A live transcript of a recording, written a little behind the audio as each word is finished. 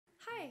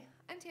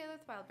Taylor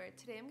with WildBird.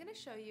 Today I'm going to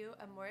show you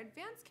a more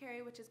advanced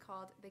carry which is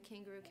called the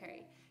kangaroo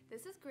carry.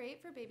 This is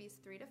great for babies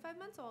 3 to 5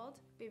 months old.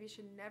 Babies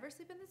should never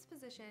sleep in this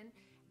position,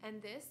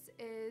 and this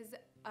is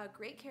a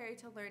great carry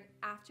to learn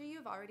after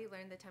you've already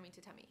learned the tummy to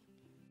tummy.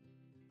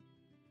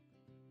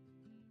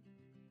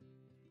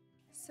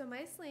 So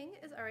my sling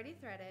is already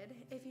threaded.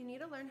 If you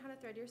need to learn how to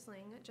thread your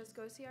sling, just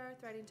go see our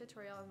threading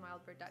tutorial on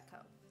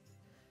wildbird.co.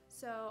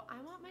 So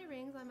I want my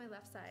rings on my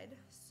left side,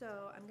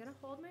 so I'm going to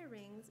hold my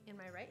rings in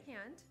my right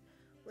hand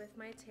with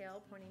my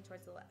tail pointing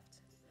towards the left.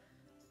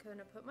 I'm going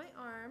to put my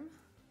arm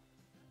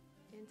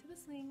into the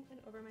sling and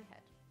over my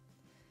head.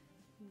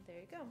 And there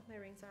you go, my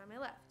rings are on my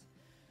left.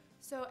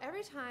 So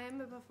every time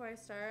before I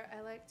start,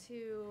 I like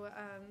to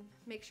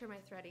make sure my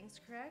threading's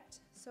correct.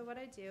 So what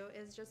I do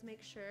is just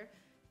make sure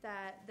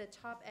that the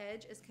top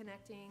edge is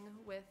connecting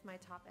with my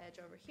top edge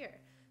over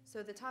here.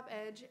 So the top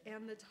edge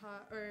and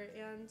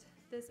and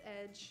this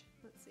edge,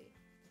 let's see,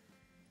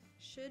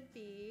 should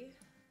be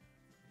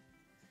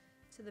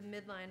to the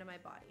midline of my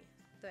body.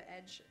 The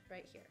edge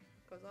right here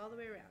goes all the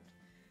way around.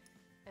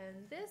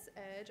 And this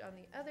edge on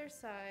the other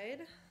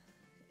side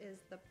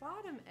is the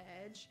bottom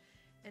edge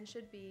and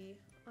should be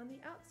on the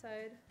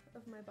outside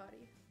of my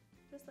body,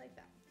 just like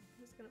that.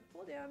 I'm just gonna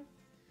pull down.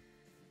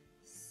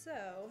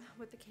 So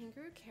with the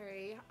kangaroo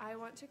carry, I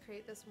want to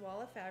create this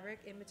wall of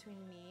fabric in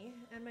between me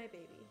and my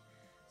baby.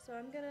 So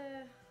I'm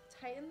gonna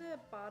tighten the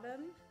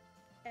bottom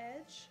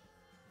edge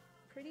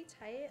pretty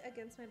tight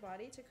against my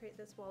body to create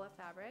this wall of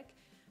fabric.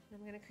 And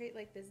I'm gonna create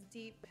like this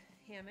deep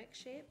hammock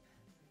shape.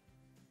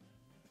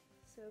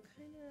 So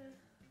kinda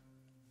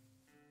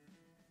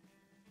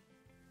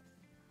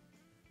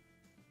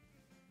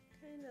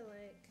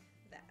like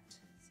that.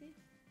 See?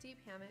 Deep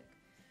hammock.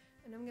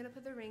 And I'm gonna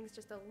put the rings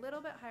just a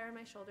little bit higher on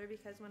my shoulder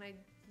because when I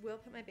will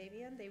put my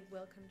baby in, they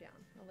will come down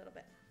a little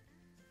bit.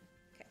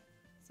 Okay,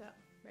 so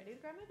ready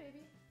to grab my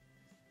baby.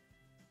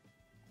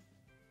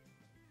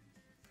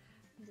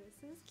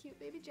 This is cute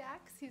baby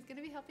Jax. He's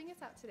gonna be helping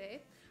us out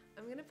today.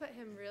 I'm gonna put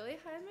him really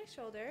high on my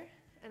shoulder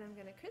and I'm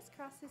gonna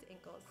crisscross his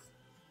ankles.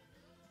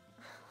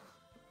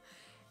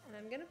 And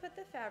I'm gonna put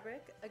the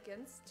fabric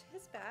against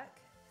his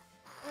back.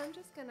 And I'm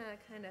just gonna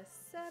kind of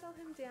settle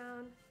him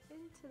down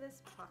into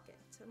this pocket.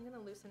 So I'm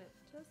gonna loosen it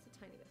just a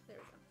tiny bit. There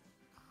we go.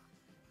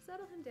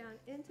 Settle him down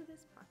into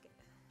this pocket,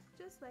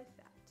 just like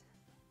that.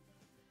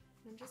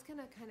 And I'm just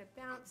gonna kind of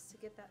bounce to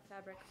get that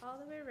fabric all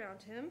the way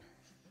around him.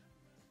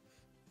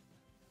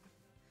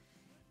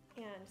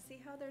 And see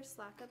how there's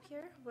slack up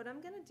here? What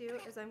I'm gonna do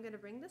is I'm gonna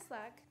bring the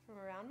slack from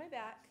around my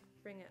back,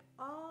 bring it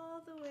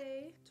all the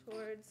way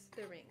towards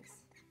the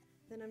rings.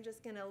 Then I'm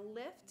just gonna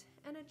lift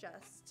and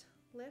adjust.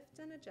 Lift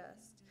and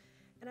adjust.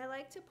 And I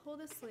like to pull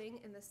the sling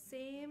in the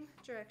same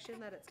direction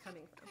that it's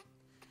coming from.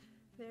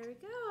 There we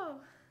go.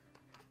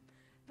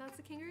 That's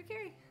the kangaroo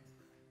carry.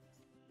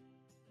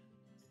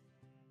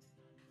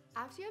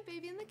 After you have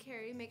baby in the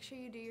carry, make sure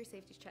you do your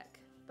safety check.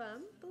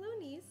 Bum below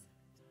knees,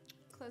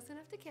 close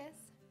enough to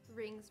kiss,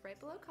 rings right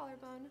below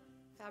collarbone,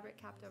 fabric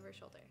capped over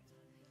shoulder.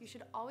 You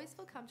should always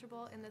feel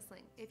comfortable in the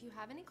sling. If you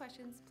have any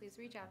questions, please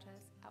reach out to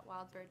us at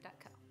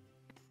wildbird.co.